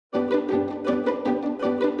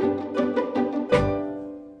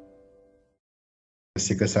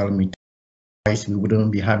sickle cell mutation, we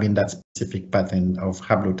wouldn't be having that specific pattern of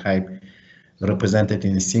haplotype represented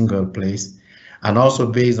in a single place, and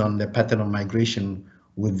also based on the pattern of migration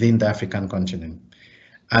within the African continent.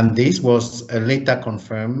 And this was later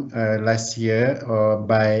confirmed last year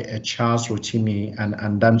by Charles Rotimi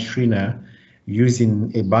and Dan Schreiner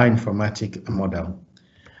using a bioinformatic model.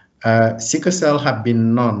 Sickle cell have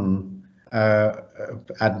been known,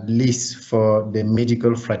 at least for the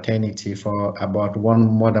medical fraternity, for about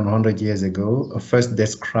more than 100 years ago, first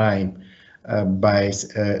described by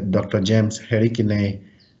Dr. James Herikine,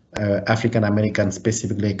 African-American,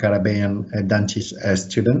 specifically Caribbean dentist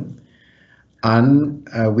student. And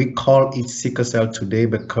we call it sickle cell today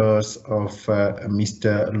because of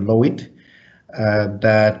Mr. Lowitt,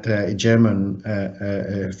 that a German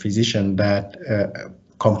physician that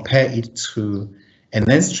compared it to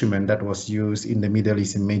an instrument that was used in the Middle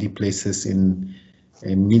East in many places, in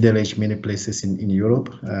Middle Age, many places in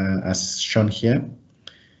Europe, as shown here.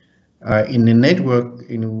 In a network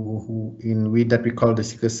in which that we call the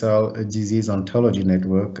Sickle Cell Disease Ontology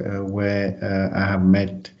Network, where I have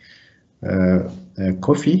met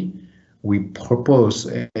Kofi, we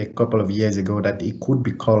proposed a couple of years ago that it could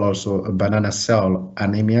be called also a banana cell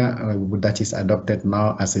anemia, that is adopted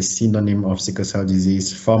now as a synonym of sickle cell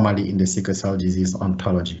disease, formerly in the sickle cell disease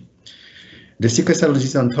ontology. The sickle cell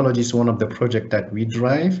disease ontology is one of the projects that we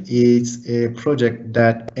drive. It's a project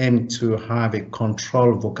that aims to have a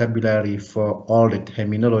controlled vocabulary for all the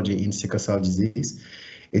terminology in sickle cell disease.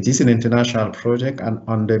 It is an international project, and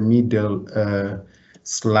on the middle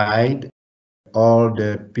slide, all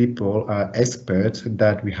the people are experts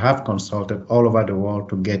that we have consulted all over the world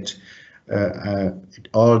to get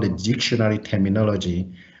all the dictionary terminology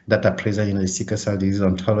that are present in the sickle cell disease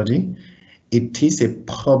ontology. It is a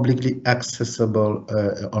publicly accessible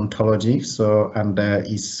ontology, so, and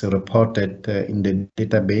it's reported in the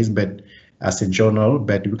database, but as a journal,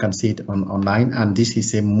 but you can see it online, and this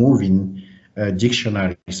is a moving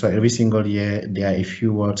dictionary. So every single year there are a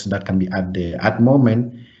few words that can be added there. At the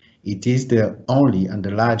moment, it is the only and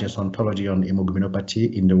the largest ontology on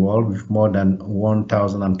hemoglobinopathy in the world, with more than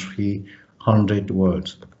 1,300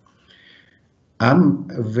 words. I'm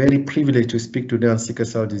very privileged to speak today on sickle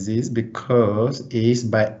cell disease because it is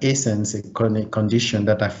by essence a chronic condition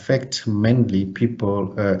that affects mainly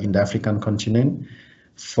people in the African continent.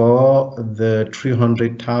 For the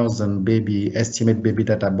 300,000 estimate baby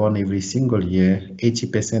that are born every single year,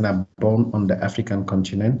 80% are born on the African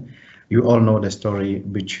continent. You all know the story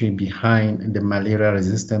behind the malaria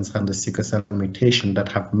resistance and the sickle cell mutation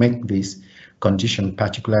that have made this condition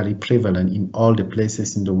particularly prevalent in all the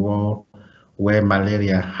places in the world where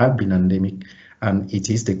malaria have been endemic, and it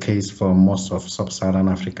is the case for most of sub-Saharan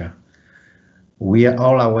Africa. We are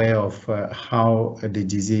all aware of how the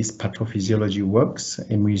disease pathophysiology works,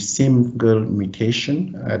 and we single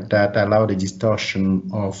mutation that allow the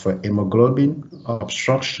distortion of hemoglobin,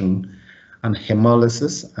 obstruction, and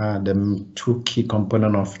hemolysis are the two key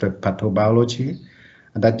components of the pathobiology,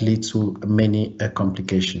 and that leads to many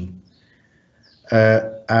complications.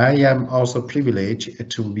 I am also privileged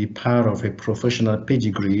to be part of a professional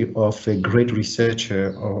pedigree of a great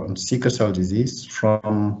researcher on sickle cell disease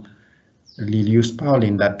from Lilius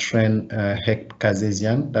Pauling that trained Hek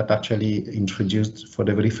Kazezian, that actually introduced for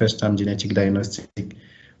the very first time genetic diagnostic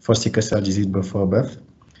for sickle cell disease before birth.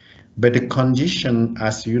 But the condition,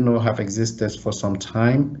 as you know, have existed for some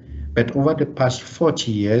time. But over the past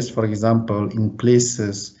 40 years, for example, in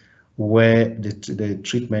places where the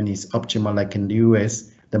treatment is optimal, like in the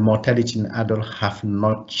US, the mortality in adults have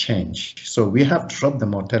not changed. So we have dropped the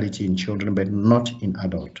mortality in children, but not in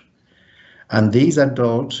adults. And these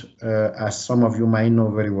adults, as some of you might know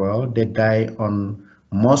very well, they die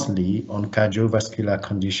mostly on cardiovascular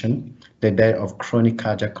condition. They die of chronic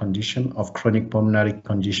cardiac condition, of chronic pulmonary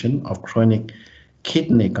condition, of chronic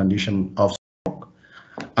kidney condition, of stroke.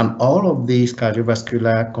 And all of these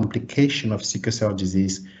cardiovascular complications of sickle cell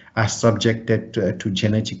disease are subjected to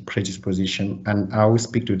genetic predisposition, and I will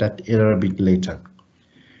speak to that a little bit later.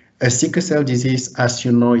 A sickle cell disease, as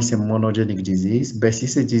you know, is a monogenic disease, but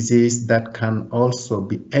it's a disease that can also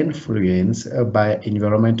be influenced by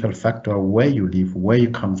environmental factors, where you live, where you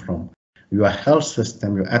come from, your health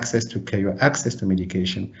system, your access to care, your access to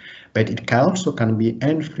medication. But it also can be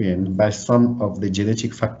influenced by some of the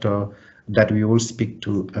genetic factors that we will speak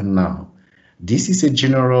to now. This is a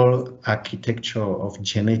general architecture of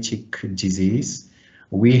genetic disease.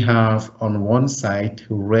 We have on one side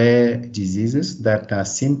rare diseases that are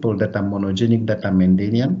simple, that are monogenic, that are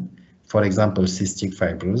Mendelian, for example, cystic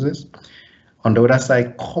fibrosis. On the other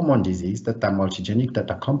side, common disease that are multigenic,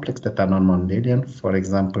 that are complex, that are non-Mendelian, for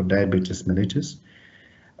example, diabetes mellitus.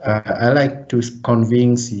 I like to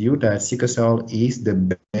convince you that sickle cell is the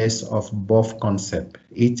best of both concepts.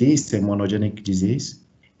 It is a monogenic disease.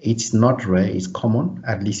 It's not rare, it's common,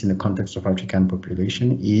 at least in the context of African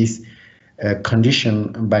population. It is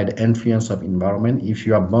conditioned by the influence of environment. If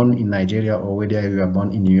you are born in Nigeria or whether you are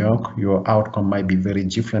born in New York, your outcome might be very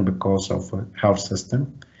different because of health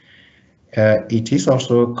system. It is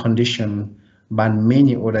also conditioned by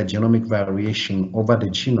many other genomic variations over the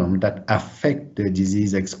genome that affect the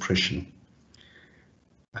disease expression.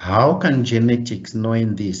 How can genetics,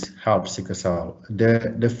 knowing this, help sickle cell?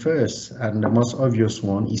 The first and the most obvious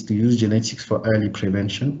one is to use genetics for early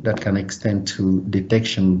prevention that can extend to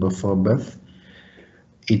detection before birth.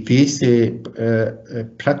 It is a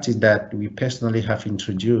practice that we personally have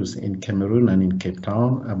introduced in Cameroon and in Cape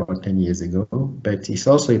Town about 10 years ago, but it's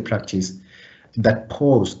also a practice that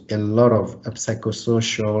pose a lot of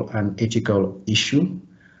psychosocial and ethical issue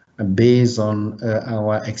based on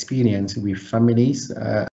our experience with families,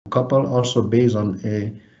 couple also based on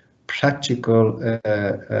a practical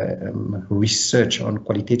research on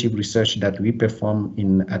qualitative research that we perform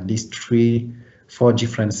in at least 3-4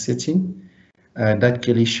 different settings. That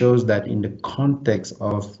clearly shows that in the context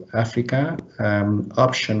of Africa,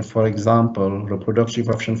 option, for example, reproductive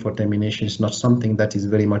option for termination is not something that is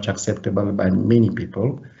very much acceptable by many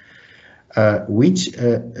people, which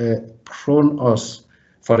prone us,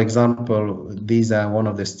 for example, these are one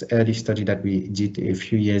of the early studies that we did a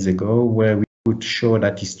few years ago, where we could show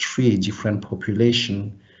that it's 3 different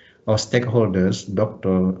populations or stakeholders,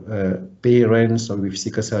 doctor, parents with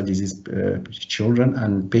sickle cell disease children,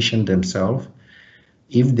 and patients themselves.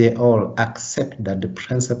 If they all accept that the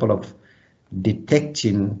principle of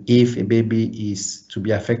detecting if a baby is to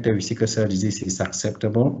be affected with sickle cell disease is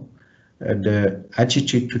acceptable, the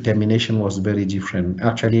attitude to termination was very different.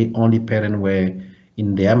 Actually, only parents were,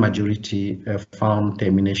 in their majority, found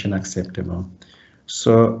termination acceptable.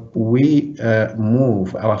 So we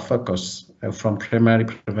move our focus from primary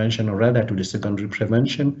prevention rather to the secondary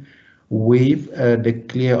prevention, with the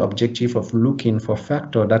clear objective of looking for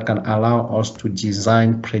factors that can allow us to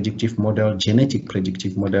design predictive model, genetic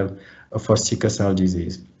predictive model for sickle cell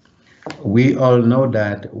disease. We all know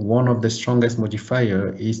that one of the strongest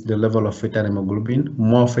modifier is the level of fetal hemoglobin.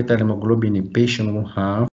 More fetal hemoglobin a patient will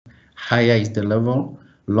have, higher is the level,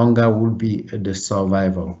 longer will be the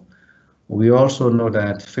survival. We also know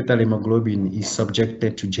that fetal hemoglobin is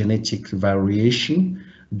subjected to genetic variation.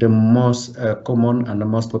 The most common and the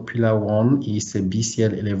most popular one is a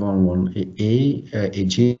BCL11-1, a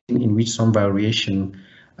gene in which some variation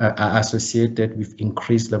are associated with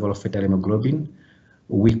increased level of fetal hemoglobin.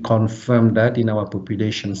 We confirm that in our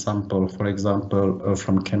population sample, for example,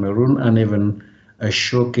 from Cameroon, and even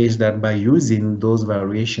showcase that by using those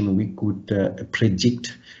variations, we could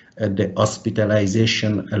predict the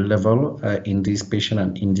hospitalization level in this patient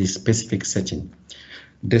and in this specific setting.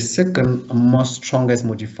 The second most strongest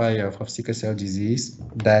modifier for sickle cell disease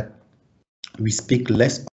that we speak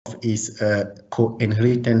less of is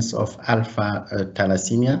co-inheritance of alpha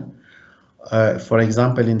thalassemia. For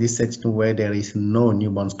example, in this setting where there is no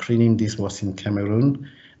newborn screening, this was in Cameroon,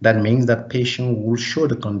 that means that patient will show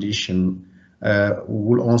the condition,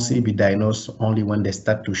 will only be diagnosed only when they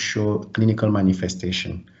start to show clinical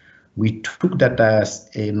manifestation. We took that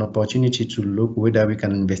as an opportunity to look whether we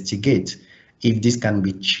can investigate if this can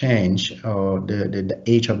be changed, or the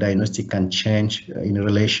age of diagnostic can change in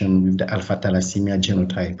relation with the alpha thalassemia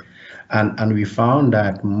genotype. And we found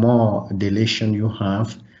that more deletion you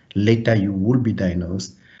have, later you will be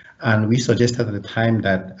diagnosed. And we suggested at the time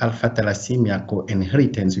that alpha thalassemia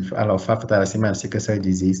co-inheritance with alpha thalassemia and sickle cell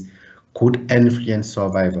disease could influence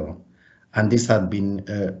survival. And this had been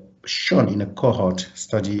shown in a cohort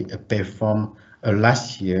study performed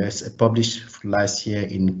last year, published last year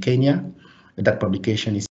in Kenya. That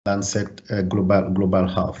publication is Lancet Global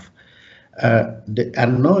Health.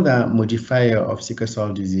 Another modifier of sickle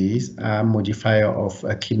cell disease, modifier of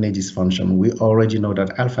kidney dysfunction. We already know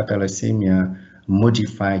that alpha thalassemia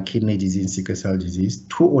modify kidney disease and sickle cell disease.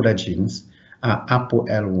 2 other genes are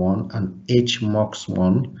ApoL1 and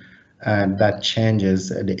HMOX1 that changes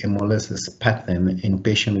the hemolysis pattern in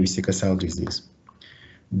patients with sickle cell disease.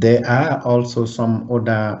 There are also some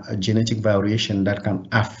other genetic variation that can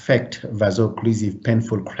affect vaso-occlusive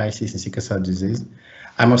painful crisis in sickle cell disease.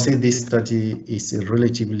 I must say this study is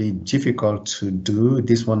relatively difficult to do.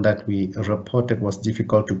 This one that we reported was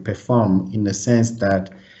difficult to perform in the sense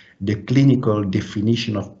that the clinical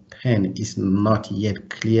definition of pain is not yet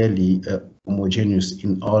clearly homogeneous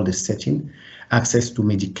in all the setting. Access to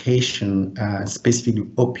medication, specifically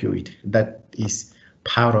opioid, that is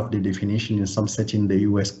part of the definition in some setting in the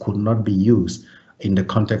US, could not be used in the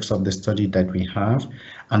context of the study that we have,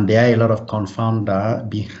 and there are a lot of confounder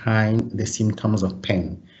behind the symptoms of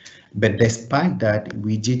pain. But despite that,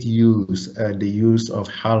 we did use the use of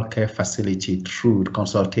healthcare facility through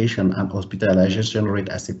consultation and hospitalization rate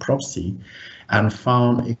as a proxy, and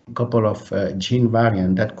found a couple of gene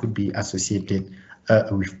variants that could be associated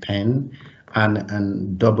with pain,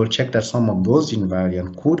 and double check that some of those gene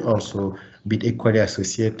variants could also be equally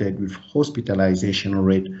associated with hospitalization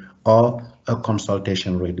rate or a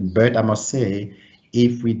consultation rate. But I must say,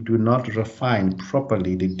 if we do not refine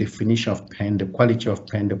properly the definition of pain, the quality of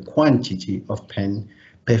pain, the quantity of pain,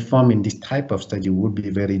 performing this type of study would be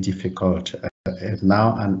very difficult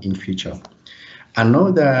now and in future.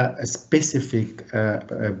 Another specific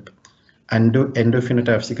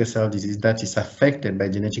endophenotype of sickle cell disease that is affected by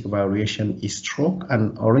genetic variation is stroke,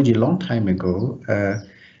 and already a long time ago,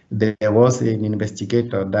 there was an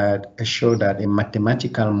investigator that showed that a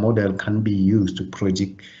mathematical model can be used to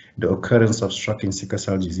predict the occurrence of stroke in sickle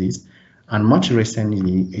cell disease. And much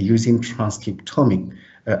recently, using transcriptomic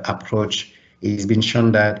approach, it's been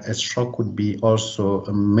shown that a stroke could be also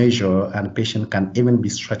a measure, and patient can even be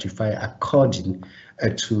stratified according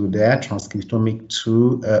to their transcriptomic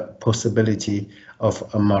to possibility of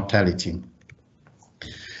mortality.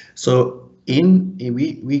 So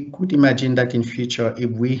we could imagine that in future,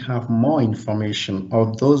 if we have more information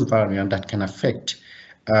of those variants that can affect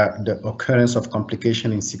the occurrence of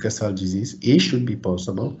complication in sickle cell disease, it should be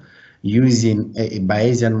possible using a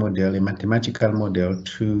Bayesian model, a mathematical model,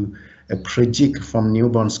 to predict from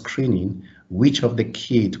newborn screening which of the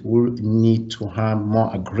kids will need to have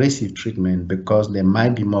more aggressive treatment because they might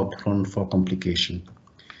be more prone for complication.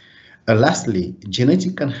 Lastly,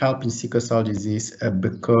 genetics can help in sickle cell disease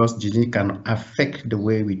because genetics can affect the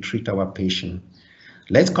way we treat our patient.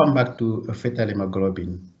 Let's come back to fetal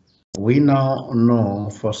hemoglobin. We now know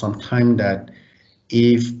for some time that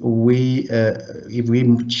if we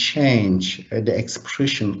change the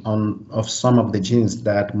expression of some of the genes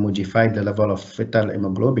that modify the level of fetal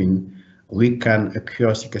hemoglobin, we can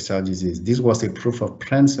cure sickle cell disease. This was a proof of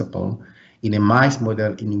principle in a mice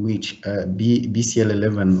model in which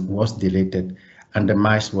BCL11 was deleted and the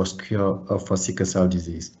mice was cured for sickle cell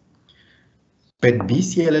disease. But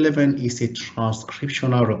BCL11 is a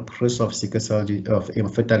transcriptional repressor of sickle cell of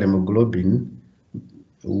fetal hemoglobin,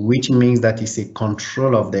 which means that it's a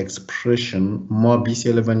control of the expression. More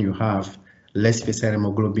BCL11 you have, less fetal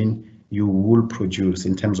hemoglobin you will produce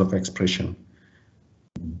in terms of expression.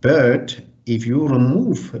 But if you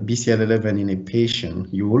remove BCL11 in a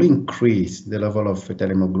patient, you will increase the level of fetal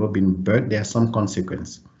hemoglobin, but there are some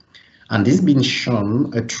consequences. And this has been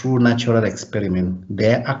shown through natural experiment.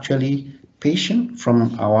 There are actually patients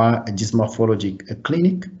from our dysmorphology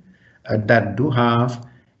clinic that do have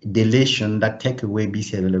deletion that take away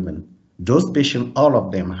BCL11. Those patients, all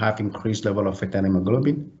of them have increased level of fetal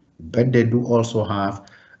hemoglobin, but they do also have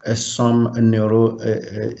some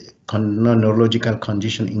neurological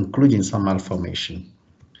condition, including some malformation.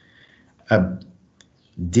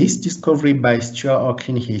 This discovery by Stuart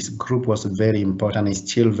Hawking, his group, was very important, is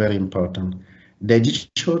still very important. They did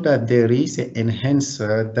show that there is an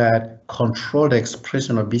enhancer that controls the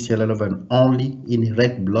expression of BCL11 only in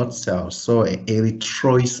red blood cells, so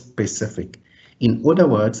erythroid specific. In other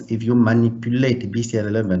words, if you manipulate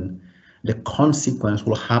BCL11, the consequence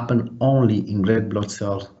will happen only in red blood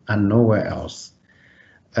cells and nowhere else.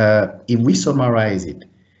 If we summarize it,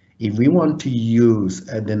 if we want to use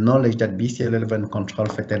the knowledge that BCL11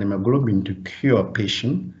 controls fetal hemoglobin to cure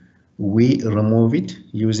patient, we remove it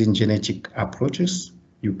using genetic approaches.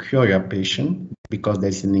 You cure your patient because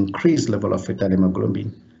there's an increased level of fetal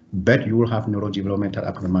hemoglobin, but you will have neurodevelopmental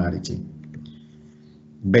abnormality.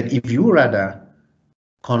 But if you rather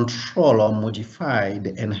control or modify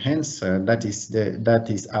the enhancer that is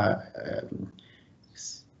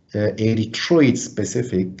erythroid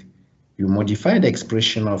specific, you modify the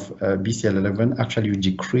expression of BCL11, actually you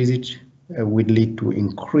decrease it, would lead to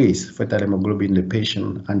increase fetal hemoglobin in the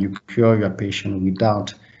patient, and you cure your patient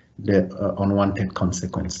without the unwanted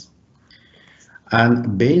consequence.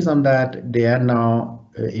 And based on that, there are now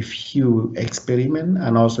a few experiments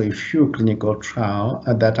and also a few clinical trials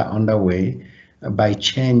that are underway by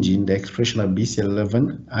changing the expression of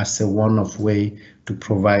BCL11 as a one-off way to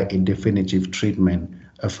provide a definitive treatment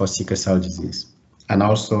for sickle cell disease. And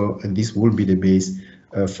also this will be the base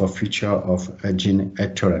for future of gene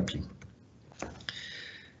therapy.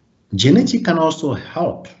 Genetics can also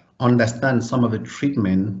help understand some of the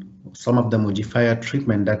treatment, some of the modifier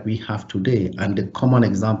treatment that we have today, and the common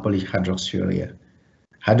example is hydroxyurea.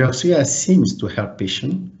 Hydroxyurea seems to help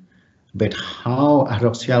patients, but how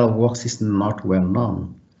hydroxyurea works is not well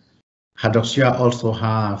known. Hydroxyurea also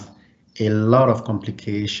have a lot of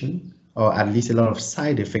complication, or at least a lot of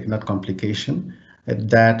side effect, not complication,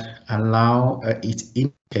 that allow its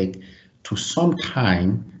intake to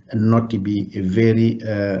sometime not to be very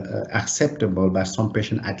acceptable by some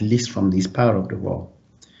patients, at least from this part of the world.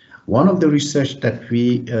 One of the research that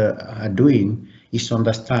we are doing is to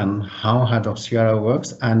understand how hydroxyurea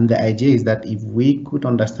works, and the idea is that if we could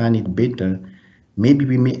understand it better, maybe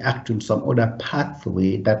we may act in some other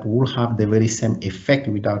pathway that will have the very same effect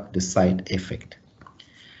without the side effect.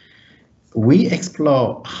 We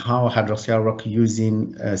explore how hydroxyurea works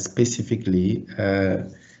using specifically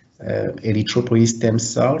erythropoietic stem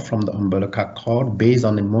cell from the umbilical cord based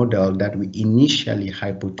on a model that we initially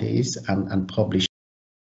hypothesized and published.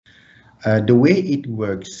 The way it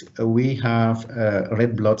works, we have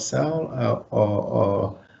red blood cell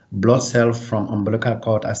or blood cell from umbilical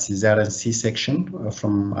cord as cesarean C-section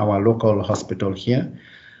from our local hospital here.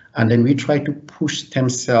 And then we try to push stem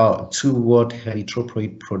cell toward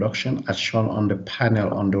erythropoietic production as shown on the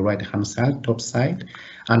panel on the right-hand side, top side,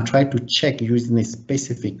 and try to check using a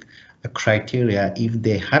specific criteria if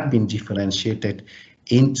they have been differentiated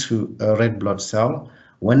into a red blood cell.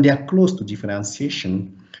 When they are close to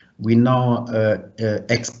differentiation, we now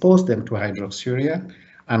expose them to hydroxyurea,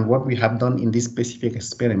 and what we have done in this specific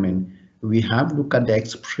experiment, we have looked at the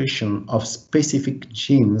expression of specific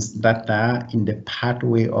genes that are in the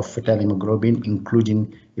pathway of fetal hemoglobin,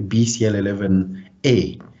 including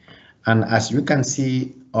BCL11A. And as you can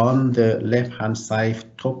see on the left-hand side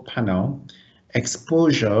top panel,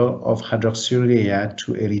 exposure of hydroxyurea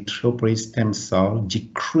to erythropoietic stem cell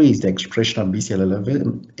decreased the expression of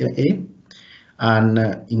BCL11A, and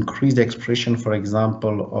increase the expression, for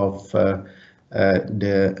example, of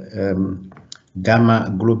the gamma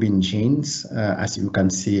globin genes, as you can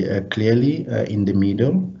see clearly in the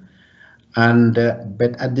middle. And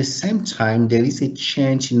but at the same time, there is a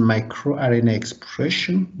change in microRNA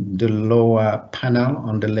expression, the lower panel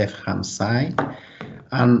on the left-hand side.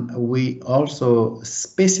 And we also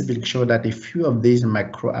specifically show that a few of these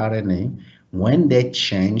microRNA, when they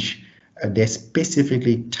change, they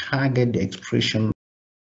specifically target the expression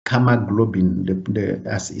gamma globin,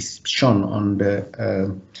 as is shown on the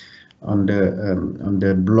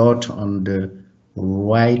blood on the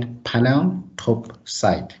right panel top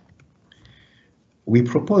side. We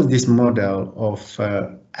propose this model of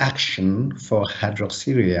action for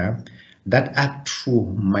hydroxyurea that act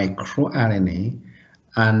through microRNA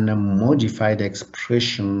and modify the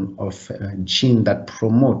expression of gene that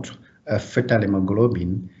promote fetal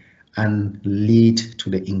hemoglobin and lead to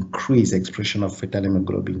the increased expression of fetal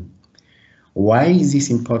hemoglobin. Why is this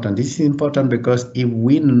important? This is important because if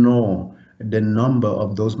we know the number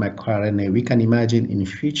of those microRNA, we can imagine in the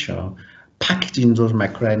future packaging those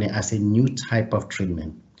microRNA as a new type of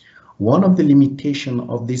treatment. One of the limitations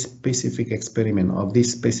of this specific experiment, of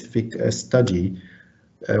this specific study,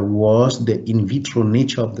 was the in vitro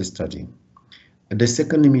nature of the study. The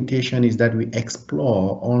second limitation is that we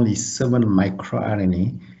explore only 7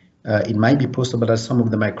 microRNA. It might be possible that some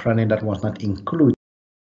of the microRNA that was not included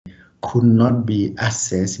could not be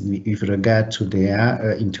assessed with regard to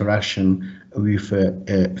their interaction with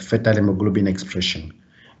fetal hemoglobin expression.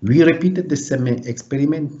 We repeated the same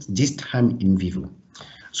experiment, this time in vivo.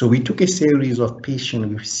 So we took a series of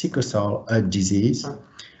patients with sickle cell disease,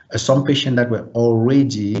 some patients that were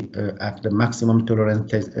already at the maximum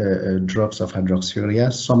tolerance drops of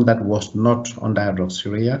hydroxyurea, some that was not on the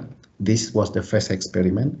hydroxyurea. This was the first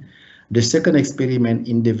experiment. The second experiment,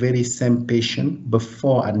 in the very same patient,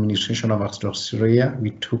 before administration of hydroxyurea,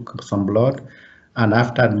 we took some blood, and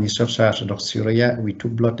after administration of hydroxyurea, we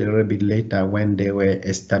took blood a little bit later when they were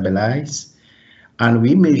stabilized. And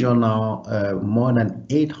we measure now more than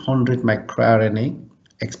 800 microRNA,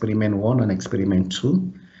 experiment 1 and experiment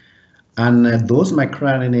 2. And those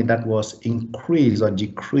microRNA that was increased or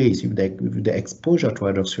decreased with the exposure to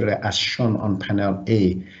hydroxyurea, as shown on panel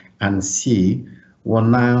A and C, were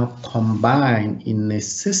now combined in a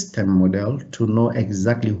system model to know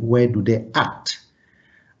exactly where do they act.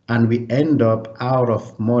 And we end up out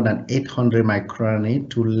of more than 800 microRNA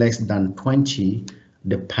to less than 20,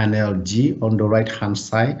 the panel G on the right-hand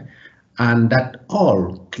side, and that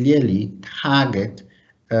all clearly target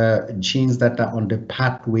genes that are on the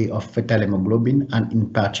pathway of fetal hemoglobin, and in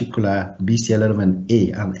particular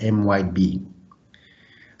BCL11A and MYB.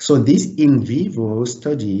 So this in vivo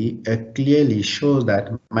study clearly shows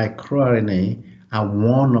that microRNA are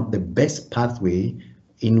one of the best pathways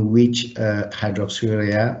in which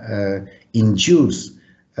hydroxyurea induce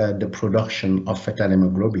the production of fetal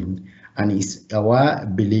hemoglobin. And it's our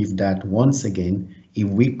belief that once again, if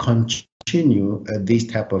we continue continue this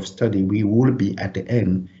type of study, we will be at the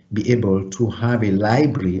end be able to have a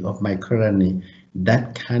library of microRNA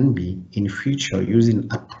that can be in future using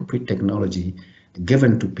appropriate technology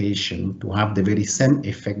given to patients to have the very same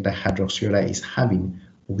effect that hydroxyurea is having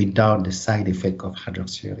without the side effect of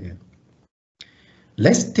hydroxyurea.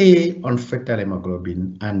 Let's stay on fetal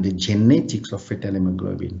hemoglobin and the genetics of fetal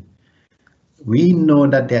hemoglobin. We know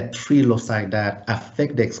that there are three loci that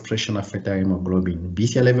affect the expression of fetal hemoglobin: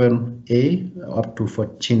 BCL11A up to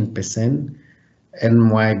 14%,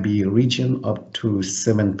 NYB region up to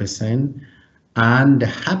 7%, and the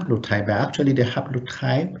haplotype. Actually, the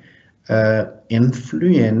haplotype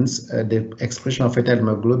influence the expression of fetal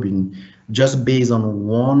hemoglobin just based on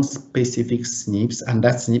one specific SNP, and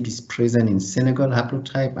that SNP is present in Senegal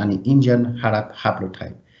haplotype and in Indian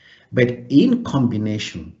haplotype. But in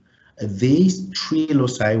combination, these three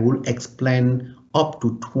loci will explain up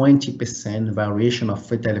to 20% variation of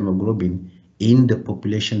fetal hemoglobin in the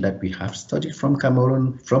population that we have studied from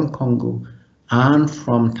Cameroon, from Congo, and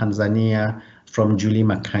from Tanzania, from Julie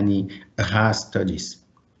Makani has studies.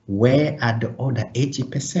 Where are the other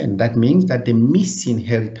 80%? That means that the missing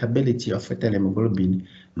heritability of fetal hemoglobin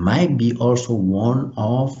might be also one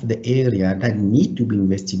of the areas that need to be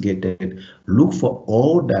investigated. Look for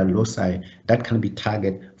all the loci that can be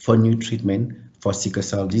targeted for new treatment for sickle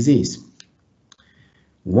cell disease.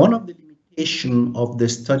 One of the limitations of the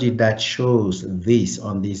study that shows this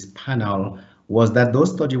on this panel was that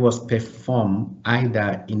those study was performed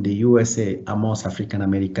either in the USA amongst African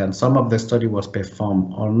Americans. Some of the study was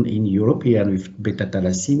performed in European with beta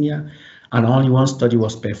thalassemia, and only one study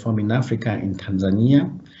was performed in Africa, in Tanzania.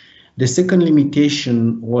 The second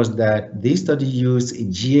limitation was that this study used a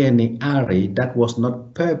DNA array that was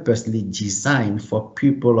not purposely designed for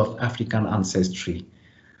people of African ancestry.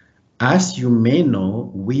 As you may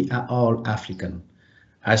know, we are all African.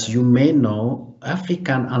 As you may know,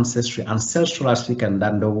 African ancestry, ancestral African,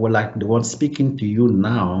 than the one speaking to you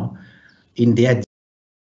now, in their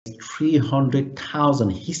 300,000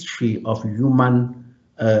 history of human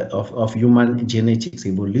genetics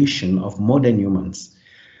evolution of modern humans,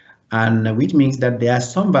 and which means that there are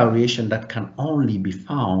some variation that can only be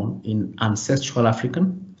found in ancestral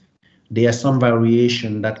African. There are some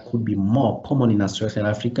variation that could be more common in ancestral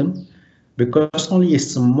African, because only a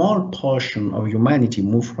small portion of humanity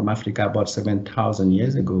moved from Africa about 7,000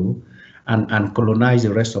 years ago and colonized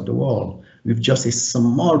the rest of the world with just a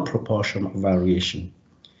small proportion of variation.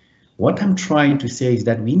 What I'm trying to say is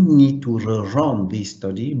that we need to rerun this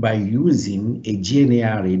study by using a DNA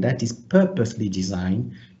array that is purposely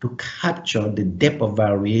designed to capture the depth of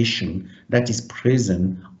variation that is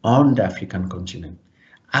present on the African continent.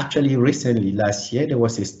 Actually, recently, last year, there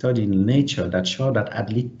was a study in Nature that showed that at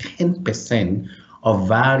least 10% of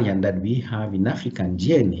variant that we have in African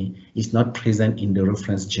DNA is not present in the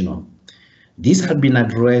reference genome. This had been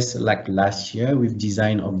addressed like last year with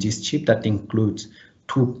design of this chip that includes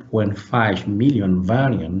 2.5 million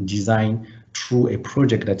variants designed through a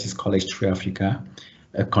project that is called H3 Africa,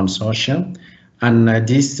 a consortium. And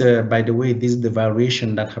this, by the way, this is the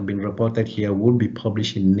variation that have been reported here will be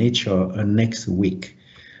published in Nature next week.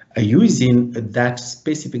 Using that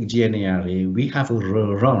specific DNA array, we have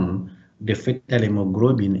run the fetal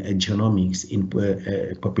hemoglobin genomics in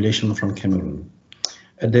population from Cameroon.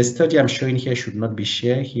 The study I'm showing here should not be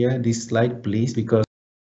shared here, this slide, please, because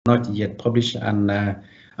it's not yet published, and I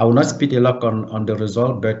will not speed a lot on the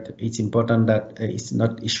result, but it's important that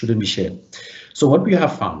it shouldn't be shared. So what we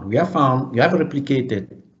have found, we have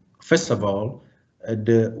replicated, first of all,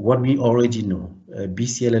 what we already know,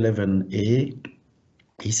 BCL11A.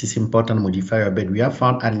 This is important modifier, but we have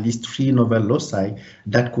found at least 3 novel loci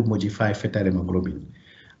that could modify fetal hemoglobin.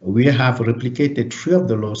 We have replicated 3 of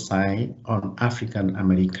the loci on African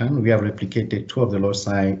American. We have replicated 2 of the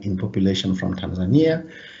loci in population from Tanzania.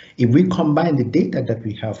 If we combine the data that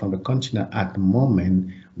we have from the continent at the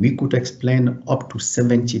moment, we could explain up to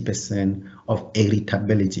 70% of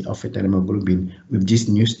heritability of fetal hemoglobin with this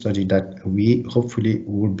new study that we hopefully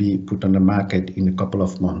will be put on the market in a couple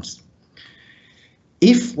of months.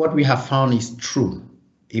 If what we have found is true,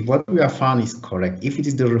 if what we have found is correct, if it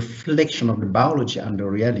is the reflection of the biology and the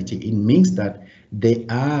reality, it means that there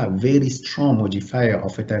are very strong modifiers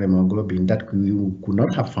of fetal hemoglobin that we could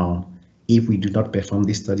not have found if we do not perform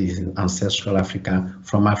these studies in ancestral Africa,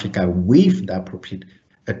 from Africa, with the appropriate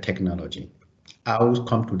technology. I will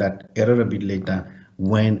come to that a little bit later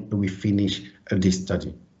when we finish this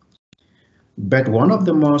study. But one of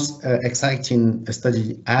the most exciting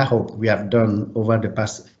studies I hope we have done over the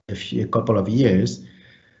past couple of years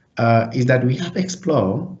is that we have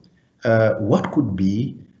explored what could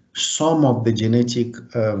be some of the genetic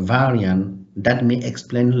variant that may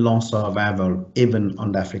explain long survival even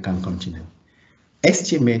on the African continent.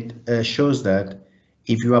 Estimate shows that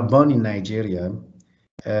if you are born in Nigeria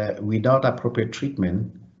without appropriate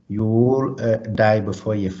treatment, you will die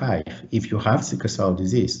before year 5 if you have sickle cell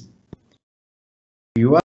disease. If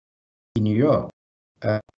you are in New York,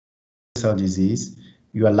 sickle cell disease,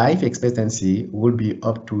 your life expectancy will be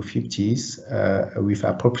up to 50s with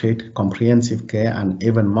appropriate comprehensive care and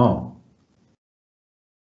even more.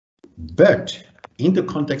 But in the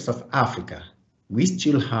context of Africa, we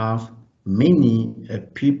still have many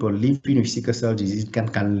people living with sickle cell disease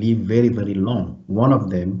can live very, very long. One of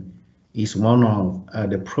them is one of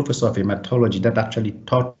the professor of hematology that actually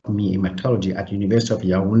taught me hematology at University of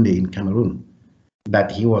Yaoundé in Cameroon,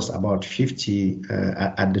 that he was about 50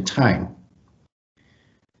 at the time.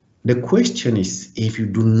 The question is, if you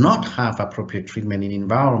do not have appropriate treatment in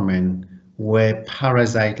environment where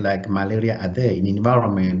parasites like malaria are there, in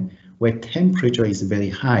environment where temperature is very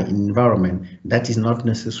high, in environment that is not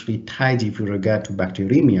necessarily tidy with regard to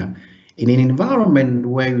bacteremia, in an environment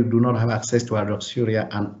where you do not have access to hydroxyurea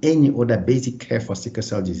and any other basic care for sickle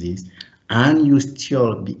cell disease, and you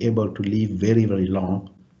still be able to live very, very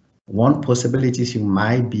long, one possibility is you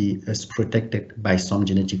might be protected by some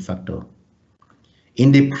genetic factor.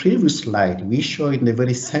 In the previous slide, we show in the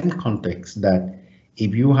very same context that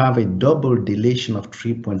if you have a double deletion of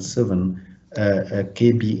 3.7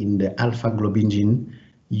 kb in the alpha globin gene,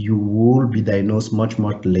 you will be diagnosed much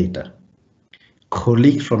later.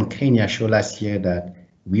 Colleagues from Kenya showed last year that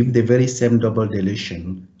with the very same double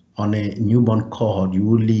deletion on a newborn cohort, you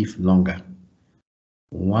will live longer.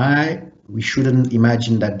 Why? We shouldn't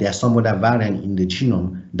imagine that there are some other variant in the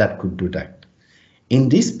genome that could do that. In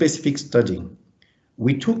this specific study,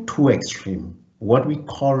 we took two extremes, what we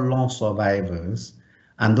call long survivors,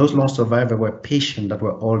 and those long survivors were patients that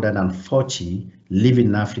were older than 40, living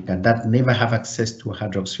in Africa, that never have access to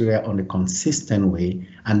hydroxyurea on a consistent way,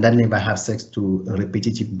 and that never have access to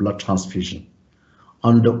repetitive blood transfusion.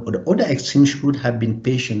 On the other extreme should have been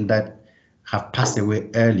patients that have passed away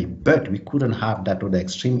early, but we couldn't have that other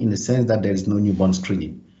extreme in the sense that there is no newborn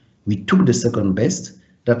screening. We took the second best,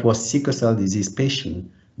 that was sickle cell disease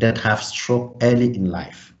patient that have stroke early in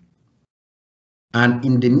life. And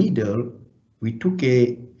in the middle, we took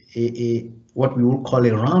a what we will call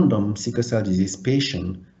a random sickle cell disease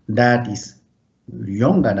patient that is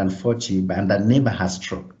younger than 40 and that never has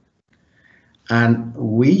stroke. And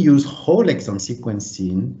we use whole exome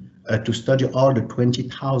sequencing to study all the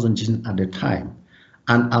 20,000 genes at the time.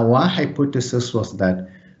 And our hypothesis was that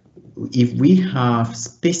if we have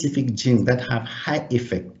specific genes that have high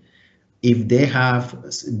effect, if they have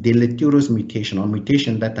deleterious mutation or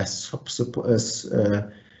mutation that are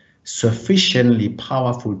sufficiently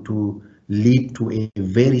powerful to lead to a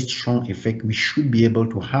very strong effect, we should be able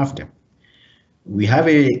to have them. We have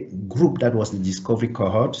a group that was the discovery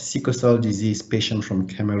cohort, sickle cell disease patients from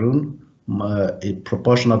Cameroon, a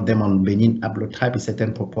proportion of them on Benin haplotype, a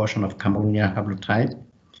certain proportion of Cameroonian haplotype.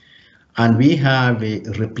 And we have a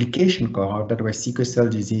replication cohort that was sickle cell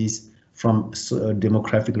disease from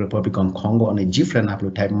Democratic Republic of Congo on a different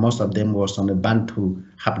haplotype. Most of them was on a Bantu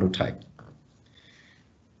haplotype.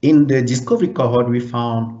 In the discovery cohort, we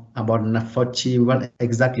found about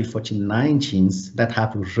 49 genes that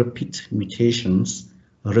have repeat mutations,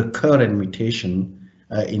 recurrent mutation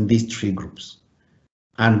in these three groups.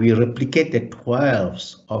 And we replicated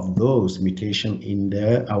 12 of those mutations in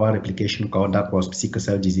our replication cohort that was sickle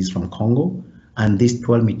cell disease from Congo. And these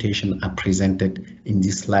 12 mutations are presented in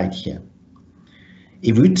this slide here.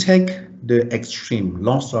 If we take the extreme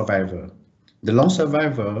long survivor, the long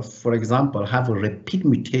survivor, for example, have a repeat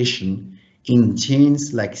mutation in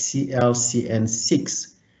genes like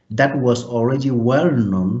CLCN6 that was already well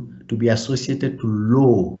known to be associated to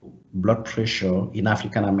low blood pressure in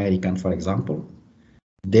African American, for example.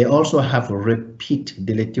 They also have a repeat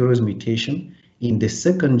deleterious mutation in the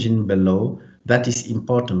second gene below that is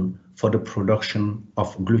important for the production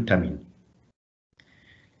of glutamine.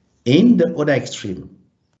 In the other extreme,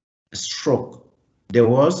 stroke, there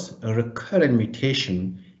was a recurrent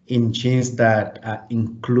mutation in genes that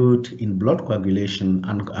include in blood coagulation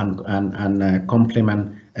and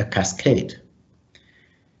complement a cascade.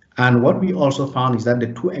 And what we also found is that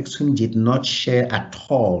the two extremes did not share at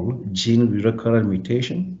all gene with recurrent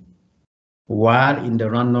mutation, while in the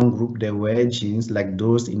random group there were genes like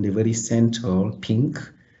those in the very center, pink,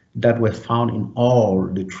 that were found in all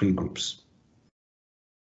the three groups.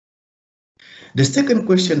 The second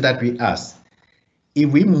question that we asked,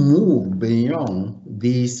 if we move beyond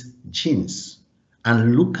these genes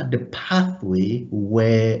and look at the pathway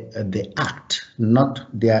where they act, not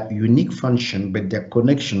their unique function, but their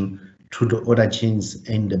connection to the other genes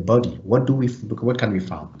in the body. What can we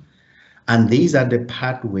find? And these are the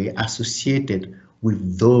pathway associated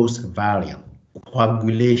with those variants: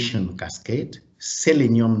 coagulation cascade,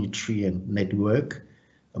 selenium nutrient network,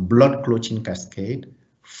 blood clotting cascade,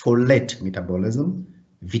 folate metabolism,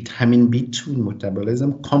 vitamin B2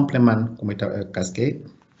 metabolism, complement cascade.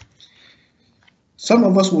 Some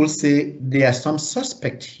of us will say there are some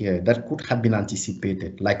suspects here that could have been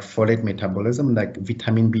anticipated, like folate metabolism, like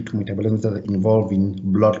vitamin B2 metabolism that are involved in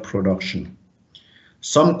blood production.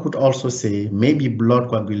 Some could also say maybe blood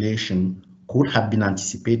coagulation could have been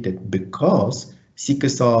anticipated because sickle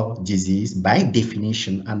cell disease, by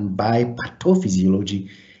definition and by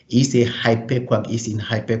pathophysiology, is in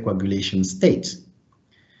hypercoagulation state.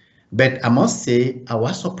 But I must say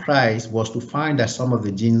our surprise was to find that some of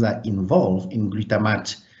the genes are involved in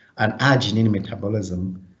glutamate and arginine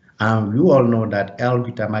metabolism. And you all know that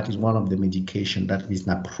L-glutamate is one of the medications that is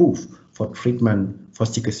approved for treatment for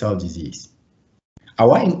sickle cell disease.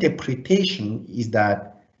 Our interpretation is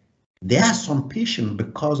that there are some patients,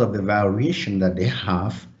 because of the variation that they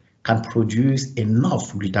have, can produce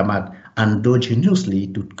enough glutamate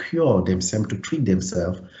endogenously to cure themselves, to treat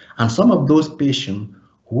themselves. And some of those patients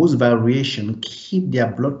whose variation keep their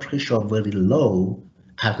blood pressure very low,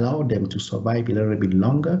 allow them to survive a little bit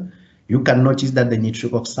longer. You can notice that the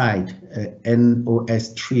nitric oxide,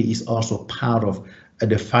 NOS3, is also part of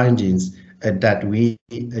the findings that we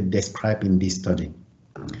describe in this study.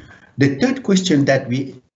 The third question that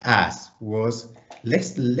we asked was,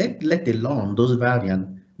 let alone those variants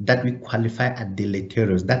that we qualify as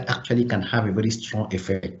deleterious, that actually can have a very strong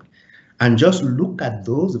effect, and just look at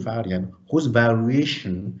those variants whose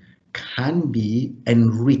variation can be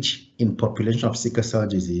enriched in population of sickle cell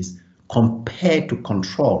disease compared to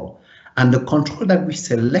control. And the control that we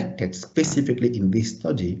selected specifically in this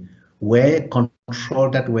study were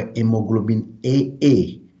control that were hemoglobin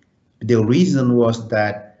AA. The reason was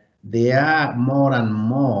that there are more and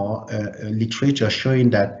more literature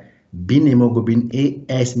showing that being hemoglobin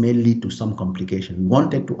AS may lead to some complications. We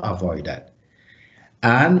wanted to avoid that.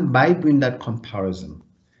 And by doing that comparison,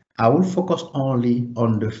 I will focus only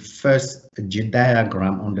on the first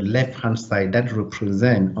diagram on the left-hand side that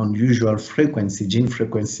represents unusual frequency, gene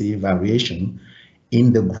frequency variation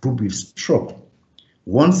in the group with stroke.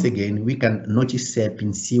 Once again, we can notice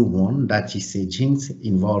SERPINC1, that is a gene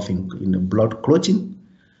involved in the blood clotting.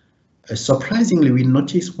 Surprisingly, we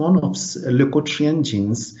notice one of leukotriene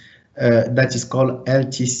genes that is called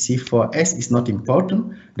LTC4S. Is not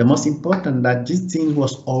important. The most important that this gene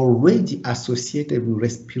was already associated with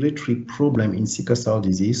respiratory problem in sickle cell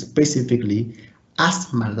disease, specifically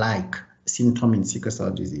asthma-like symptom in sickle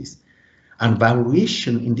cell disease. And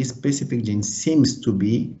variation in this specific gene seems to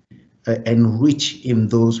be enriched in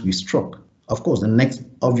those with stroke. Of course, the next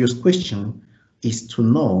obvious question is to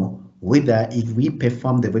know whether if we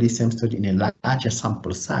perform the very same study in a larger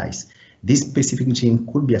sample size, this specific gene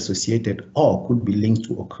could be associated or could be linked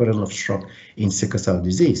to occurrence of stroke in sickle cell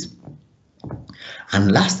disease.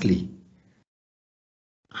 And lastly,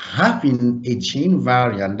 having a gene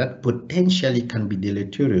variant that potentially can be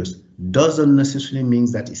deleterious doesn't necessarily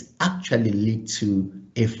mean that it actually leads to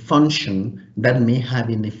a function that may have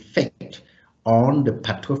an effect on the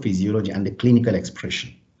pathophysiology and the clinical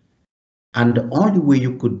expression. And the only way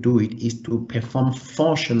you could do it is to perform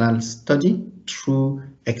functional study through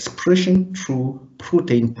expression, through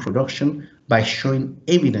protein production, by showing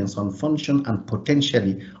evidence on function and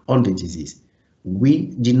potentially on the disease. We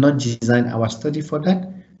did not design our study for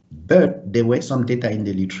that, but there were some data in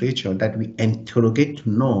the literature that we interrogate to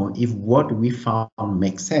know if what we found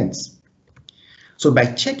makes sense. So by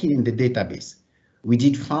checking in the database, we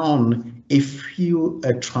did found a few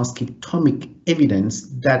transcriptomic evidence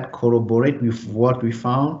that corroborate with what we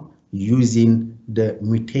found using the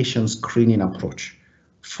mutation screening approach.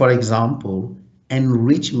 For example,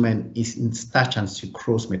 enrichment is in starch and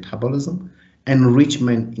sucrose metabolism,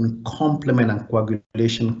 enrichment in complement and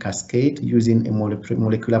coagulation cascade using a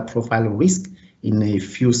molecular profile risk in a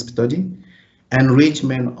few studies,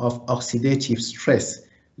 enrichment of oxidative stress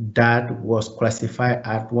that was classified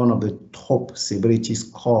at one of the top severity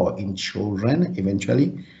score in children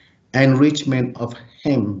eventually, enrichment of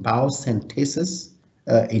heme biosynthesis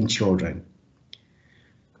in children.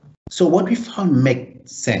 So what we found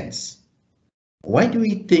makes sense. Why do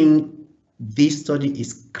we think this study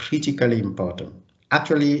is critically important?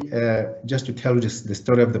 Actually, just to tell you the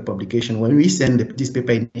story of the publication, when we sent this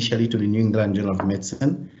paper initially to the New England Journal of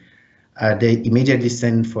Medicine, They immediately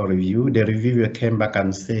send for review. The reviewer came back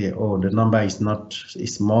and say, oh, the number is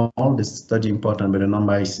small, the study important, but the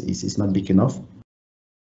number is not big enough.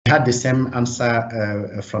 We had the same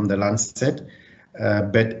answer from the Lancet,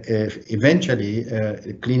 but eventually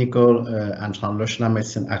clinical and translational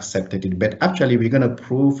medicine accepted it. But actually, we're going to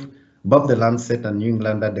prove both the Lancet and New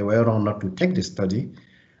England that they were wrong not to take the study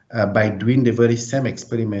by doing the very same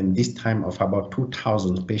experiment, this time of about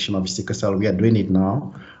 2,000 patients of sickle cell. We are doing it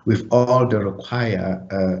now with all the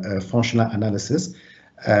required functional analysis,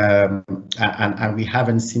 and we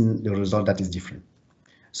haven't seen the result that is different.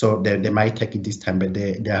 So they might take it this time, but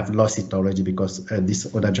they have lost it already because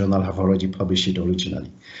this other journal have already published it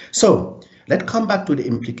originally. So let's come back to the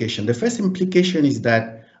implication. The first implication is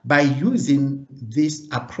that by using this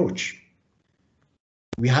approach,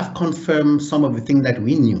 we have confirmed some of the things that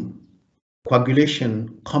we knew.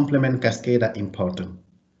 Coagulation, complement cascade are important.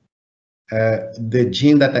 The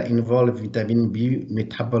genes that are involved in vitamin B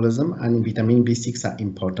metabolism and vitamin B6 are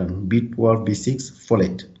important. B12, B6,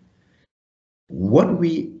 folate. What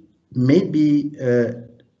we may be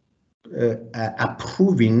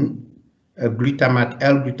approving glutamate,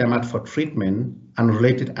 L-glutamate for treatment and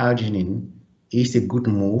related arginine is a good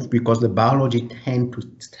move because the biology tends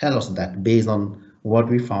to tell us that based on what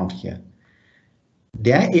we found here.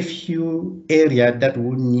 There are a few areas that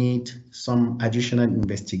will need some additional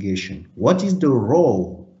investigation. What is the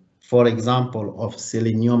role, for example, of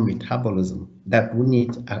selenium metabolism that we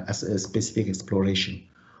need a specific exploration?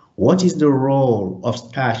 What is the role of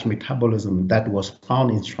starch metabolism that was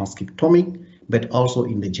found in transcriptomic, but also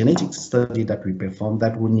in the genetic study that we performed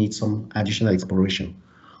that will need some additional exploration?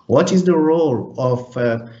 What is the role of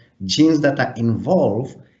genes that are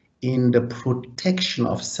involved in the protection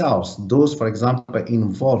of cells, those, for example,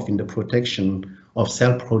 involved in the protection of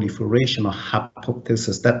cell proliferation or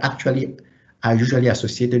apoptosis that actually are usually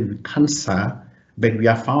associated with cancer, but we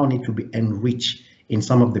have found it to be enriched in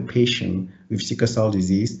some of the patients with sickle cell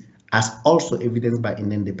disease, as also evidenced by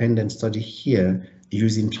an independent study here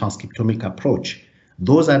using transcriptomic approach.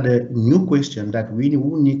 Those are the new questions that we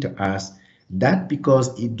will need to ask, that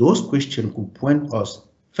because those questions could point us,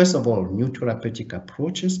 first of all, new therapeutic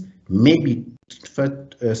approaches, maybe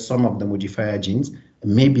some of the modifier genes,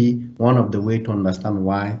 maybe one of the ways to understand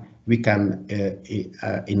why we can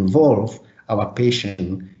involve our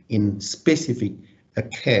patient in specific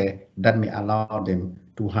care that may allow them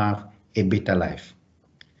to have a better life.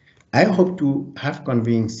 I hope to have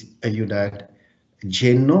convinced you that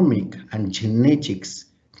genomic and genetics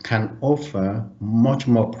can offer much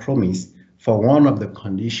more promise for one of the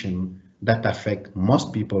conditions that affect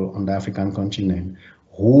most people on the African continent,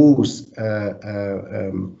 whose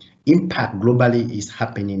impact globally is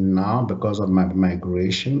happening now because of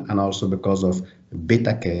migration and also because of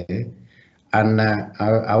better care. And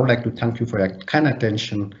I would like to thank you for your kind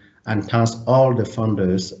attention and thanks all the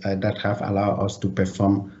funders that have allowed us to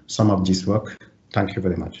perform some of this work. Thank you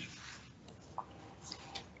very much.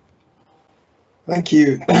 Thank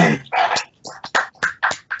you.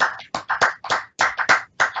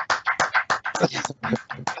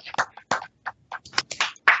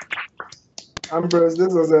 Ambroise,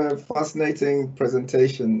 this was a fascinating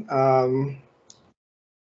presentation.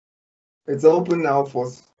 It's open now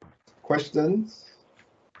for questions.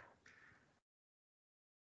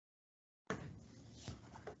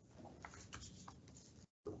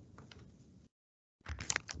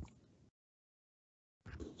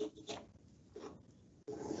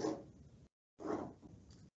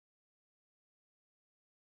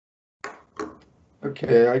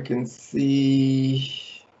 Okay, I can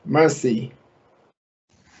see Mercy.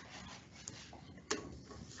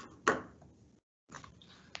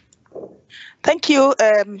 Thank you,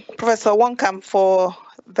 Professor Wonkam, for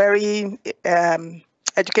very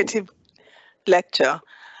educative lecture.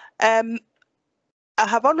 I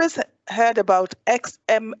have always heard about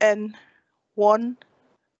XMN1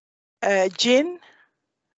 gene,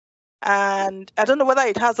 and I don't know whether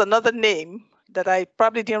it has another name that I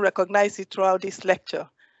probably didn't recognize it throughout this lecture.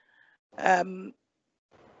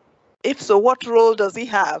 If so, what role does it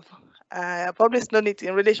have? I've always known it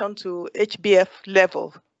in relation to HbF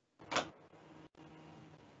level.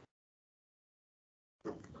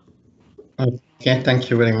 Okay, thank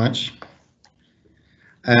you very much.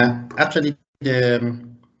 Actually, the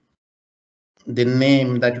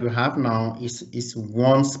name that you have now is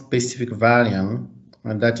one specific variant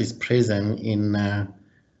that is present in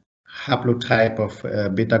haplotype of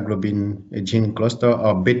beta globin gene cluster,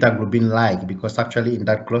 or beta globin-like, because actually in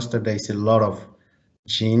that cluster there is a lot of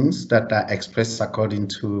genes that are expressed according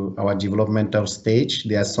to our developmental stage.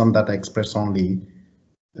 There are some that are expressed only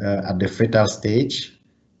at the fetal stage,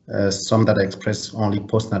 some that are expressed only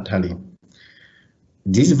postnatally.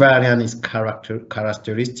 This variant is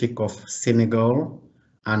characteristic of Senegal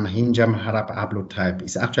and Hinjam Harap haplotype.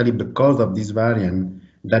 It's actually because of this variant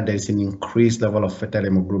that there is an increased level of fetal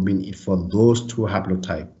hemoglobin for those two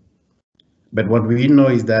haplotypes. But what we know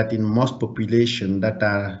is that in most populations that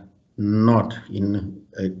are not in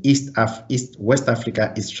West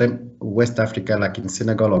Africa, extreme West Africa, like in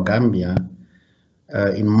Senegal or Gambia,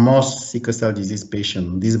 in most sickle cell disease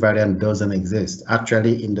patients, this variant doesn't exist.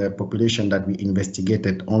 Actually, in the population that we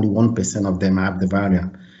investigated, only 1% of them have the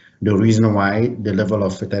variant. The reason why the level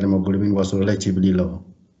of fetal hemoglobin was relatively low.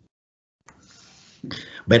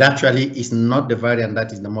 But actually, it's not the variant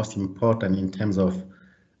that is the most important in terms of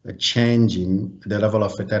changing the level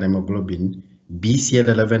of fetal hemoglobin.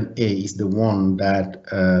 BCL11A is the one that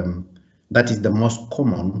that is the most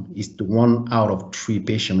common. Is the 1 out of 3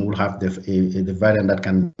 patients will have the variant that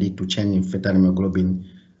can lead to change in fetal hemoglobin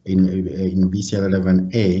in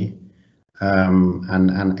BCL11A.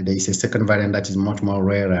 And there is a second variant that is much more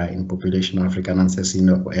rarer in population of African ancestry,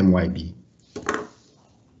 MYB.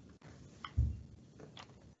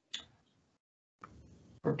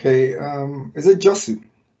 Okay, is it Josu?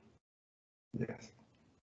 Yes.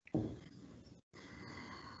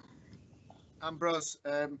 Ambroise,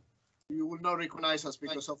 you will not recognize us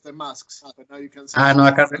because of the masks, but now you can see. No,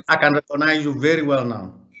 I can recognize you very well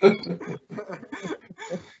now.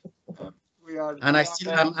 I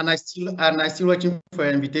still waiting for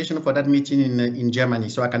an invitation for that meeting in Germany,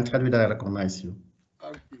 so I can tell you that I recognize you.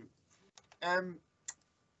 Thank you.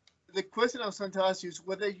 The question I was trying to ask you is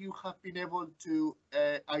whether you have been able to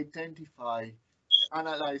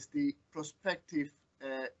analyze the prospective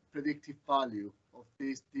predictive value of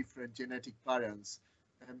these different genetic variants,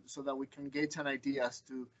 so that we can get an idea as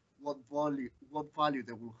to what value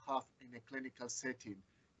they will have in a clinical setting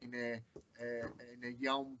in a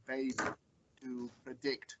young baby to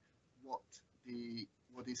predict what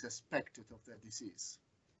is expected of the disease.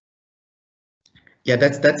 Yeah,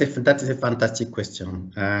 that is a fantastic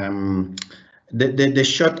question. The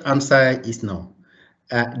short answer is no.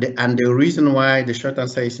 And the reason why the short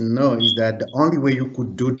answer is no is that the only way you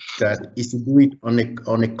could do that is to do it on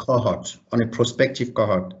a cohort, on a prospective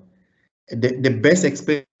cohort. The best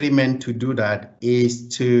experiment to do that is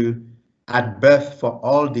to, at birth for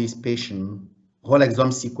all these patients, whole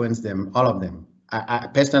exome sequence them, all of them. I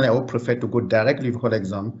personally, I would prefer to go directly with whole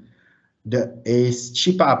exome. A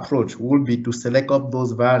cheaper approach would be to select up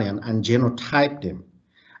those variants and genotype them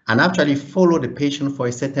and actually follow the patient for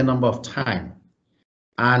a certain number of time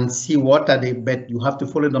and see what are they, but you have to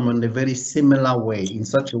follow them in a very similar way, in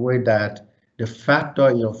such a way that the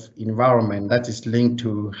factor of environment that is linked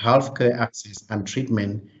to healthcare access and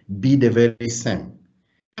treatment be the very same.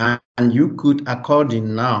 And you could,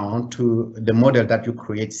 according now to the model that you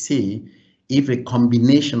create, see if a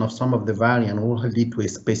combination of some of the variants will lead to a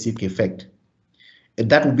specific effect.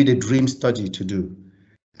 That would be the dream study to do.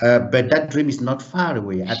 But that dream is not far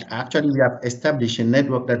away. Actually, we have established a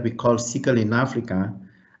network that we call Sickle in Africa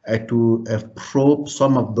to probe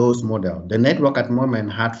some of those models. The network at the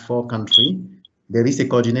moment had 4 countries. There is a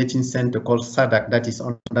coordinating center called SADC that is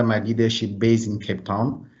under my leadership based in Cape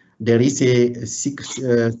Town. There is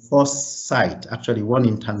a 4 site, actually one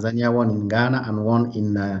in Tanzania, one in Ghana, and one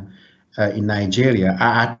in Nigeria.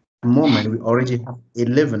 At the moment, we already have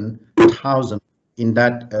 11,000 in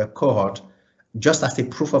that cohort, just as a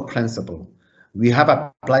proof of principle. We have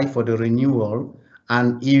applied for the renewal,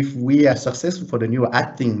 and if we are successful for the renewal, I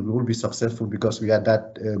think we will be successful because we are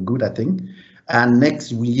that good, I think. And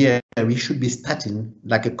next year, we should be starting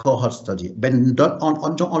like a cohort study, but not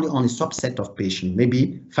only on a subset of patients,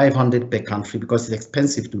 maybe 500 per country, because it's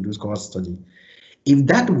expensive to do cohort study. If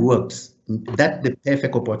that works, that's the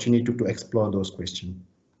perfect opportunity to explore those questions.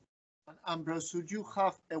 Ambroise, should you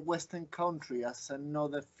have a Western country as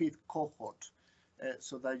another 5th cohort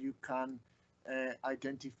so that you can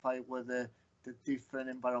identify whether the different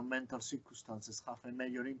environmental circumstances have a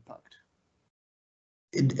major impact?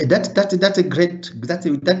 That's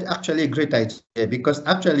actually a great idea, because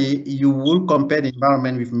actually you will compare the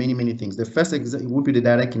environment with many things. The first would be the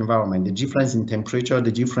direct environment, the difference in temperature,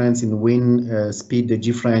 the difference in wind speed, the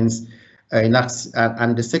difference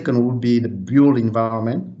and the second would be the built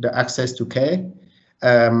environment, the access to care.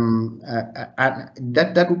 And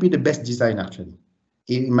that would be the best design actually.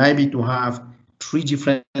 It might be to have 3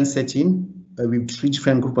 different settings with 3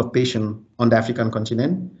 different groups of patients on the African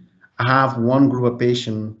continent. Have 1 group of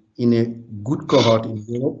patients in a good cohort in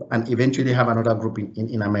Europe, and eventually have another group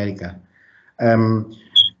in America.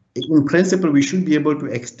 In principle, we should be able to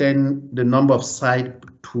extend the number of sites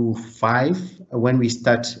to 5 when we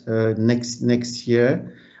start next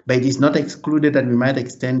year. but it is not excluded that we might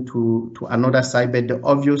extend to another site. But the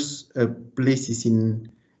obvious place is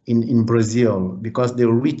in Brazil, because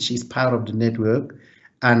the reach is part of the network,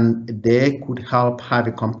 and they could help have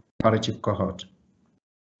a comparative cohort.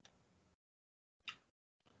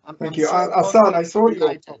 Thank you. Assad, I saw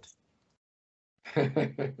you.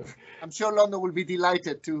 I'm sure London will be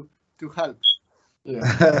delighted to help.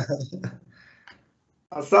 Yeah.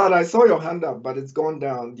 Assad, I saw your hand up, but it's gone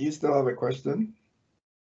down. Do you still have a question?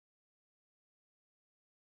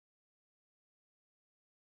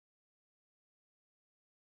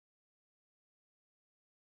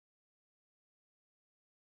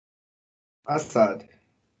 Assad.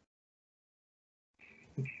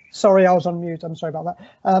 Sorry, I was on mute. I'm sorry about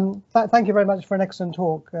that. Thank you very much for an excellent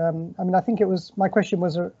talk. I mean, I think my question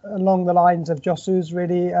was along the lines of Josu's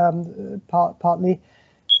really, partly.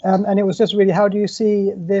 And it was just really, how do you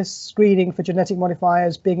see this screening for genetic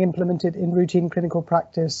modifiers being implemented in routine clinical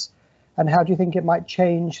practice? And how do you think it might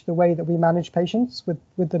change the way that we manage patients with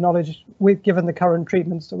the knowledge, given the current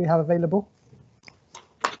treatments that we have available?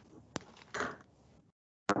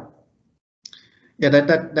 Yeah,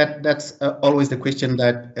 that's always the question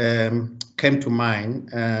that came to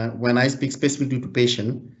mind when I speak specifically to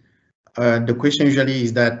patient. The question usually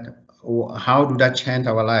is that, how do that change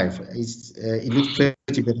our life? It looks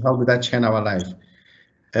pretty, but how do that change our life?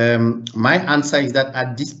 My answer is that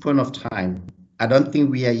at this point of time, I don't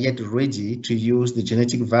think we are yet ready to use the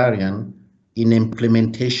genetic variant in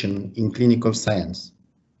implementation in clinical science.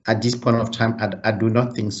 At this point of time, I do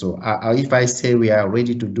not think so. If I say we are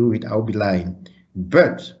ready to do it, I'll be lying.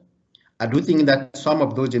 But I do think that some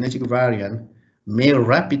of those genetic variants may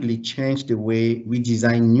rapidly change the way we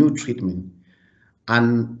design new treatment.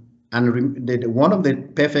 And one of the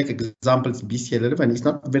perfect examples, BCL11, it's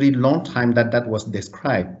not a very long time that was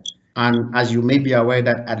described. And as you may be aware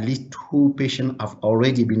that at least 2 patients have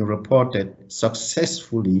already been reported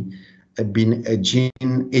successfully been gene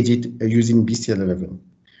edited using BCL11.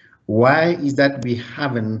 Why is that we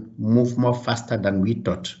haven't moved more faster than we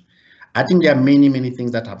thought? I think there are many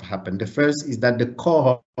things that have happened. The first is that the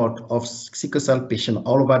cohort of sickle cell patients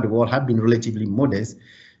all over the world have been relatively modest,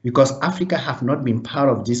 because Africa have not been part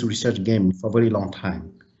of this research game for a very long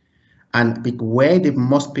time. And where the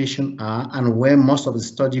most patients are and where most of the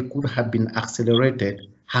study could have been accelerated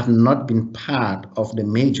have not been part of the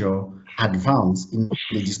major advance in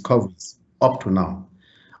the discoveries up to now.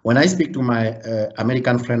 When I speak to my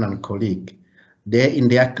American friend and colleague, in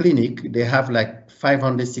their clinic, they have like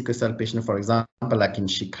 500 sickle cell patients, for example, like in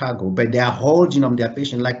Chicago, but their whole genome, their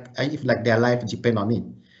patient, if their life depend on it,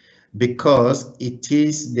 because it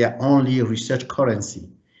is their only research currency.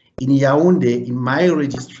 In Yaoundé, in my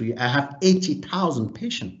registry, I have 80,000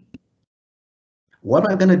 patients. What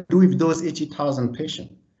am I going to do with those 80,000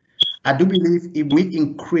 patients? I do believe if we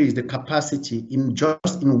increase the capacity in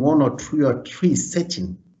just in 1 or 2 or 3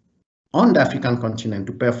 settings on the African continent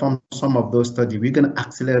to perform some of those studies, we're going to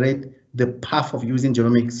accelerate the path of using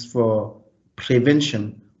genomics for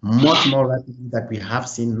prevention much more rapidly than we have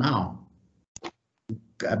seen now.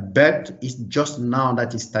 But it's just now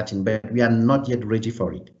that it's starting, but we are not yet ready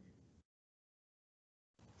for it.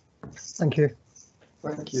 Thank you.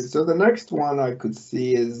 Thank you. So the next one I could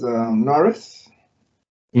see is Norris.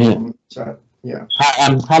 Yeah. Chat. Yeah.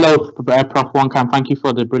 Hello, Prof. Wonkam. Thank you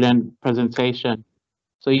for the brilliant presentation.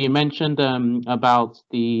 So you mentioned about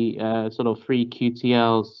the sort of 3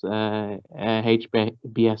 QTLs,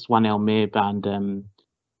 HBS1L-MIB and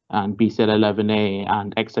BCL11A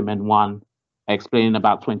and XMN1, explaining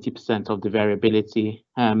about 20% of the variability.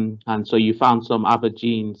 And so you found some other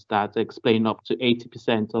genes that explain up to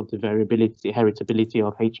 80% of the variability, heritability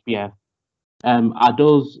of HBF. Are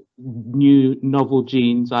those new novel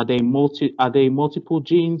genes? Are they multiple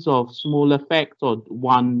genes of small effect, or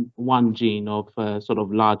one gene of sort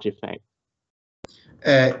of large effect?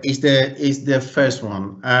 Is the first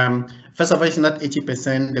one. First of all, it's not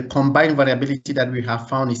 80%. The combined variability that we have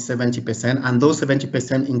found is 70%, and those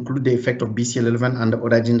 70% include the effect of BCL11 and the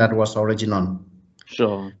other gene that was already known.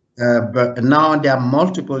 Sure. But now there are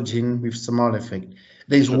multiple genes with small effect.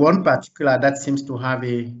 There is one particular that seems to have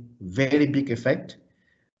a very big effect,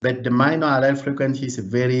 but the minor allele frequency is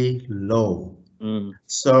very low.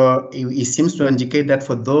 So it seems to indicate that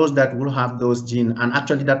for those that will have those genes, and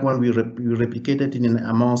actually that one we replicated in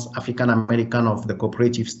amongst African American of the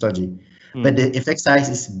cooperative study, but the effect size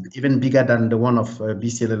is even bigger than the one of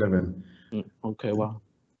BCL11. Okay, wow.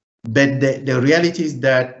 But the reality is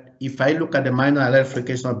that if I look at the minor allele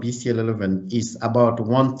frequency of BCL11, is about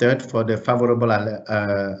 1/3 for the favorable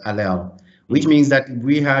allele, which means that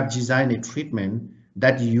we have designed a treatment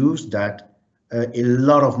that use that a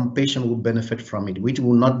lot of patients will benefit from it, which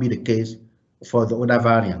will not be the case for the other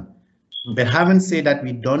variant. But having said that,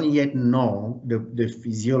 we don't yet know the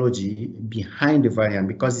physiology behind the variant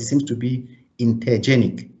because it seems to be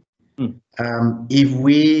intergenic. If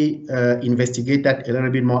we investigate that a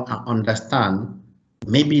little bit more and understand,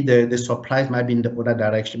 maybe the supplies might be in the other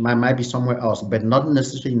direction, might be somewhere else, but not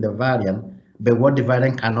necessarily in the variant, but what the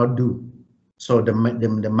variant cannot do. So the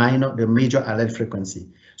major allele frequency.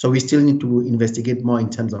 So we still need to investigate more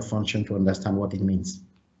in terms of function to understand what it means.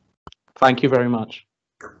 Thank you very much.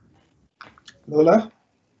 Lola?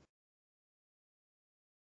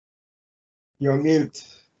 You're mute.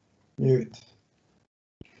 Mute.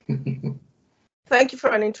 Thank you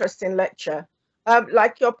for an interesting lecture.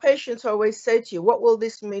 Like your patients always say to you, what will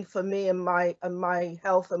this mean for me and my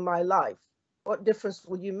health and my life? What difference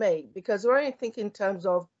will you make? Because we're only thinking in terms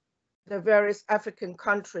of the various African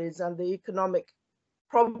countries and the economic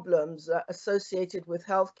problems associated with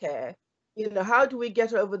healthcare. You know, how do we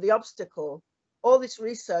get over the obstacle? All this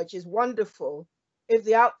research is wonderful if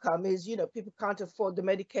the outcome is, you know, people can't afford the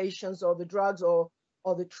medications or the drugs or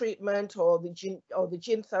the treatment or the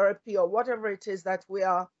gene therapy or whatever it is that we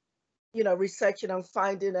are, you know, researching and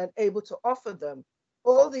finding and able to offer them.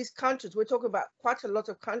 All these countries, we're talking about quite a lot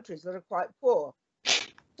of countries that are quite poor.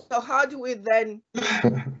 So how do we then,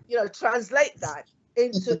 you know, translate that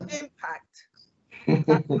into impact?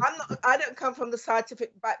 I don't come from the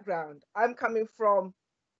scientific background. I'm coming from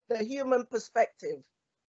the human perspective.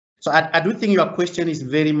 So I do think your question is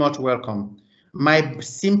very much welcome. My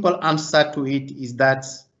simple answer to it is that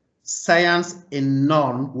science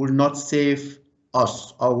alone will not save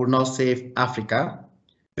us or will not save Africa,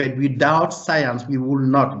 but without science, we will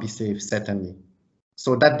not be safe, certainly.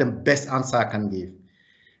 So that's the best answer I can give.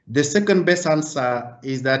 The second best answer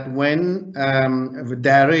is that when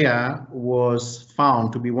diarrhea was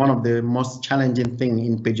found to be one of the most challenging things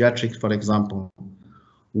in pediatrics, for example,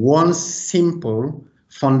 one simple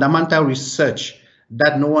fundamental research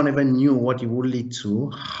that no one ever knew what it would lead to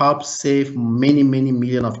helped save many, many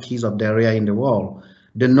millions of cases of diarrhea in the world.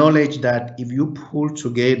 The knowledge that if you pull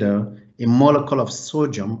together a molecule of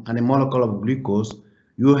sodium and a molecule of glucose,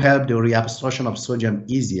 you help the reabsorption of sodium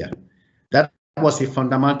easier. That was a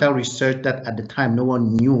fundamental research that at the time no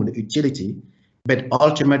one knew the utility, but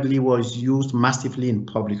ultimately was used massively in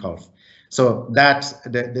public health. So that's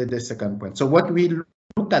the second point. So what we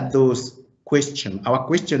look at those questions, our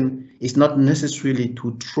question is not necessarily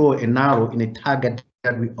to throw an arrow in a target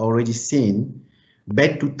that we already seen,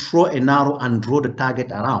 but to throw an arrow and draw the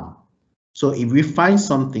target around. So if we find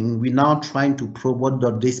something, we're now trying to probe what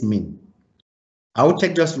does this mean. I will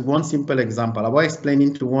take just one simple example. I was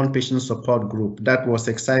explaining to one patient support group that was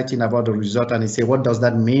exciting about the result, and he said, what does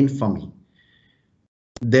that mean for me?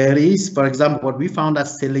 There is, for example, what we found that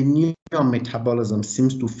selenium metabolism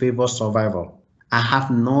seems to favor survival. I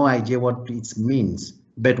have no idea what it means,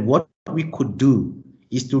 but what we could do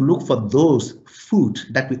is to look for those food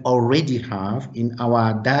that we already have in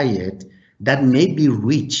our diet that may be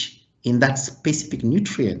rich in that specific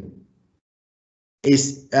nutrient.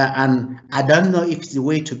 And I don't know if it's the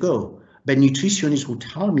way to go, but nutritionists will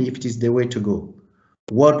tell me if it is the way to go.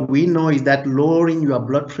 What we know is that lowering your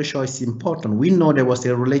blood pressure is important. We know there was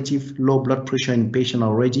a relative low blood pressure in patient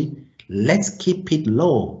already. Let's keep it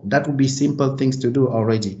low. That would be simple things to do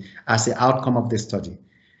already as an outcome of the study.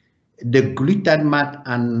 The glutamate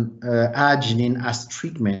and arginine as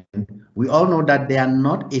treatment, we all know that they are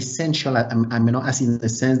not essential amino acids in the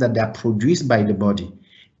sense that they are produced by the body.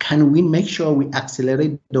 Can we make sure we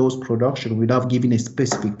accelerate those production without giving a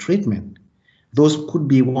specific treatment? Those could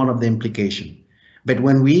be one of the implications. But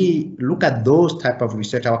when we look at those type of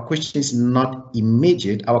research, our question is not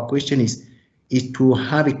immediate. Our question is to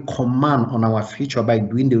have a command on our future by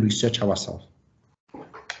doing the research ourselves.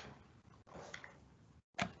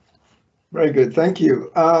 Very good, thank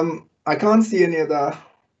you. I can't see any other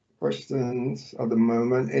questions at the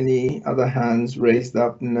moment. Any other hands raised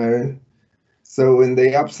up? No. So in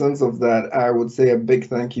the absence of that, I would say a big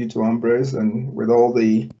thank you to Ambroise, and with all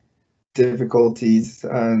the difficulties,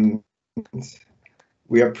 and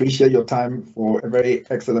we appreciate your time for a very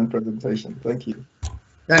excellent presentation. Thank you.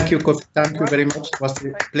 Thank you, Kofi. Thank you very much. It was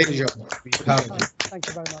a pleasure. Thank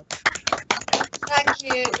you very much. Thank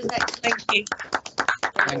you. It was excellent. Thank you.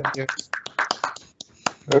 Thank you.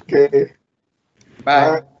 Okay.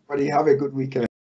 Bye. Everybody have a good weekend.